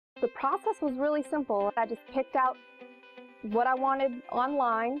The process was really simple. I just picked out what I wanted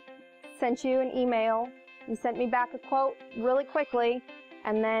online, sent you an email, you sent me back a quote really quickly,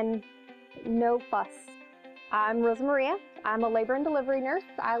 and then no fuss. I'm Rosa Maria. I'm a labor and delivery nurse.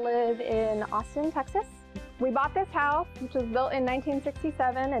 I live in Austin, Texas. We bought this house, which was built in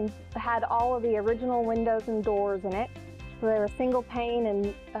 1967 and had all of the original windows and doors in it. So they were single pane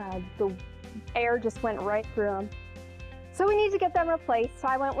and the air just went right through them. So we need to get them replaced. So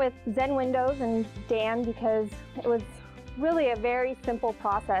I went with Zen Windows and Dan because it was really a very simple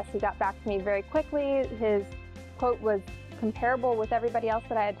process. He got back to me very quickly. His quote was comparable with everybody else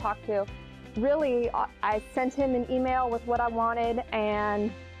that I had talked to. Really, I sent him an email with what I wanted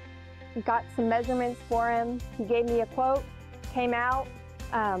and got some measurements for him. He gave me a quote, came out.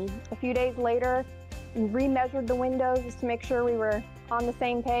 A few days later, remeasured the windows just to make sure we were on the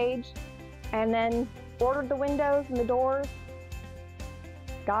same page, and then ordered the windows and the doors,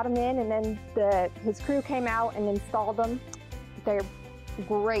 got them in, and then his crew came out and installed them. They're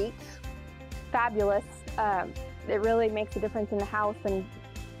great, fabulous. It really makes a difference in the house, and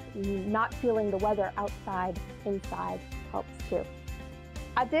not feeling the weather outside, inside helps too.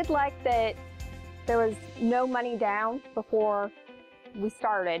 I did like that there was no money down before we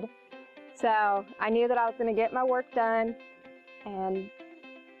started. So I knew that I was going to get my work done and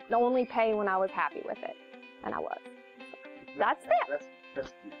only pay when I was happy with it. And I was. That's it.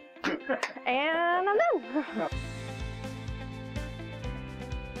 That's And I'm done.